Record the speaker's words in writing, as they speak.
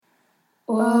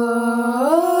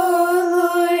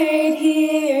Lord,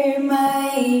 hear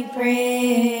my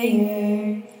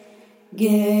prayer.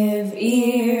 Give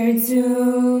ear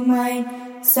to my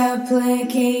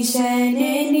supplication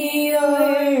in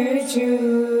your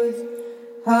truth.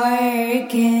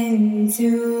 Hearken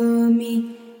to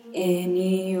me in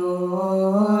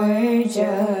your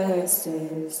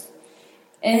justice.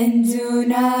 And do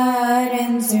not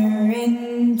enter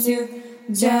into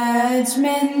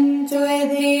judgment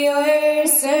with your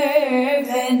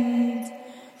servant.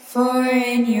 For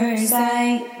in your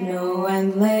sight no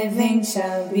one living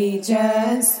shall be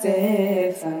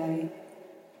justified.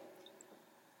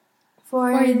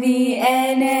 For the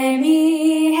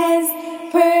enemy has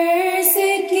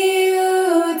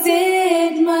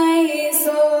persecuted my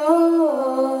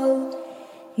soul.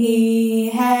 He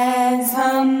has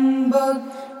humbled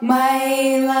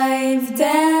my life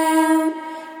down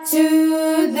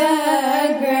to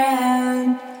the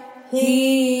ground.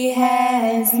 He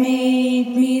has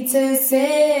made me to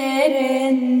sit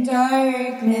in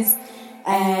darkness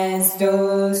as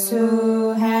those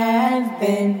who have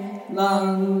been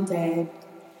long dead.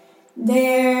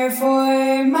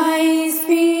 Therefore my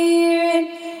spirit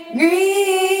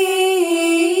grieves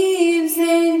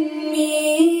in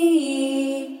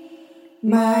me.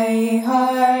 My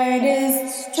heart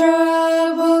is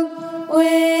troubled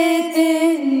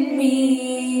within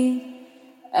me.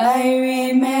 I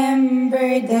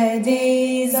remember the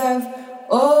days of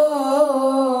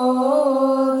old,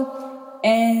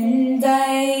 and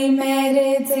I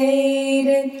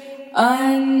meditated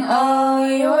on all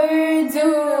your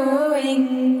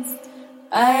doings.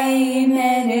 I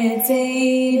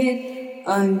meditated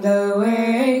on the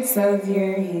works of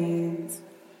your hands.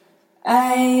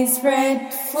 I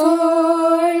spread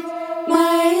forth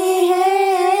my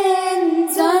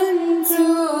hands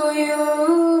unto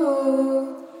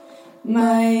you.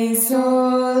 My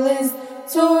soul is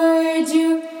toward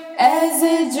you as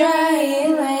a dry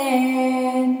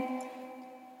land.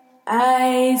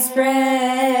 I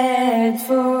spread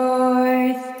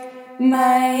forth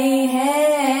my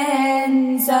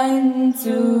hands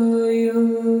unto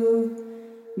you.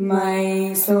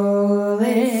 My soul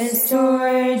is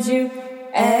toward you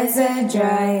as a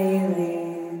dry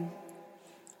land.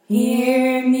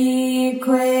 Hear me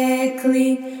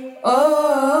quickly,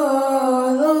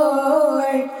 O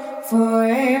Lord, for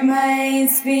my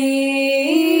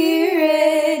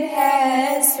spirit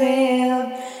has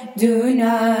failed. Do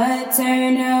not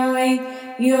turn away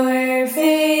your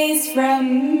face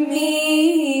from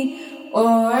me,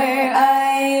 or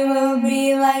I will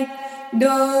be like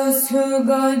those who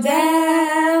go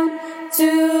down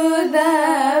to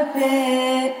the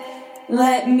pit.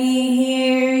 Let me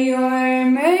hear your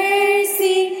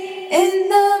mercy in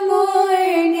the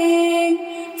morning,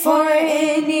 for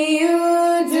in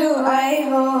you do I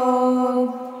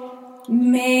hope.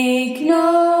 Make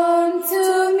known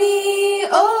to me,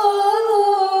 O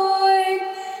Lord,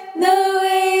 the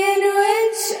way in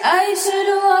which I should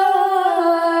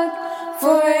walk,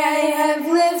 for I have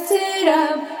lifted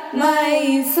up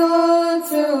my soul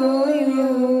to you.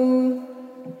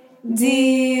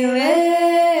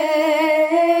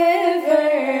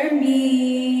 Deliver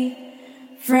me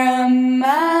from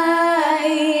my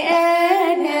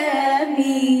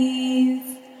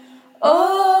enemies, O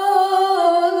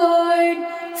Lord,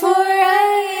 for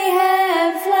I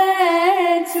have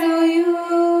fled to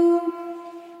you.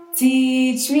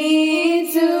 Teach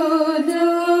me to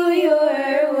do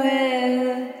your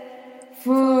will,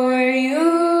 for you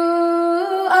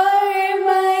are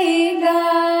my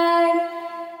God.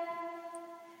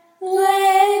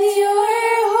 Let your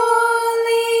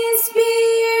Holy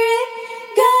Spirit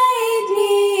guide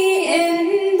me in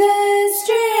the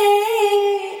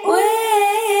straight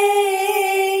way.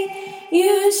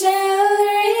 You shall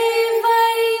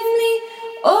revive me,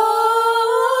 O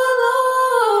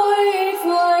Lord,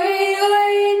 for your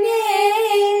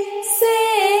name's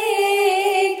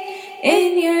sake.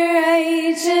 In your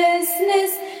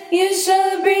righteousness you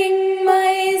shall bring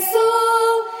my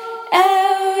soul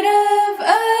out of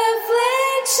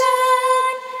affliction,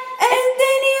 and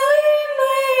in your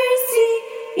mercy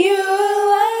you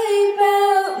wipe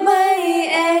out my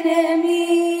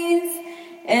enemies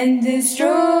and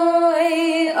destroy